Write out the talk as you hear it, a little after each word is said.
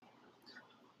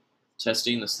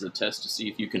testing. This is a test to see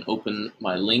if you can open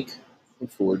my link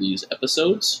for these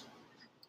episodes.